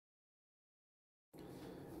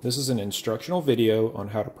This is an instructional video on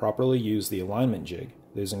how to properly use the alignment jig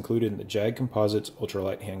that is included in the JAG Composites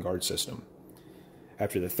Ultralight Handguard system.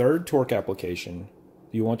 After the third torque application,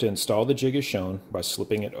 you want to install the jig as shown by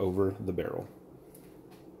slipping it over the barrel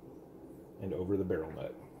and over the barrel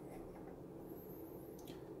nut.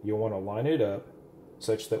 You'll want to line it up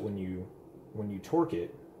such that when you torque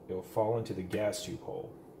it, it'll fall into the gas tube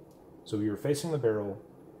hole. So if you're facing the barrel,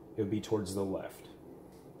 it would be towards the left.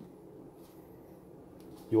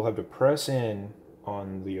 You'll have to press in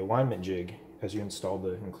on the alignment jig as you install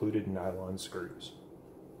the included nylon screws.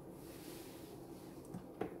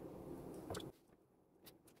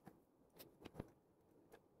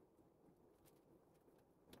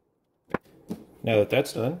 Now that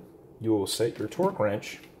that's done, you will set your torque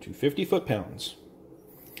wrench to 50 foot-pounds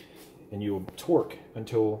and you will torque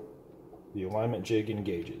until the alignment jig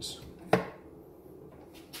engages.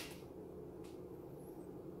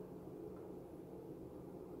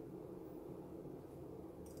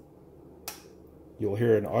 You'll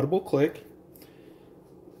hear an audible click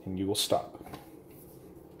and you will stop.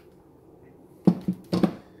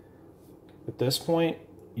 At this point,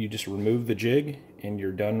 you just remove the jig and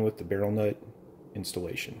you're done with the barrel nut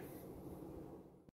installation.